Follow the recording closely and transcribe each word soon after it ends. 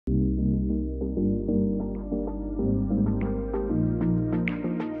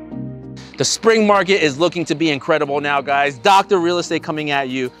The spring market is looking to be incredible now, guys. Dr. Real Estate coming at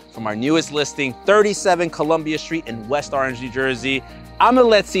you from our newest listing, 37 Columbia Street in West Orange, New Jersey. I'm gonna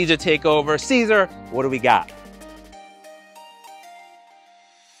let Caesar take over. Caesar, what do we got?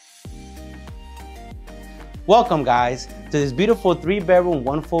 Welcome, guys, to this beautiful 3-bedroom,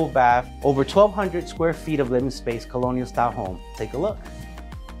 1 full bath, over 1,200 square feet of living space, colonial style home. Take a look.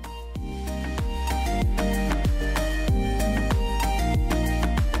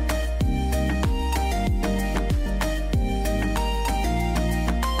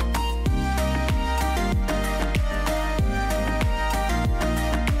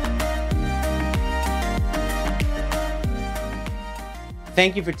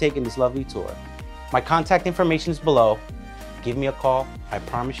 Thank you for taking this lovely tour. My contact information is below. Give me a call. I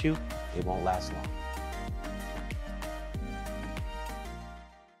promise you, it won't last long.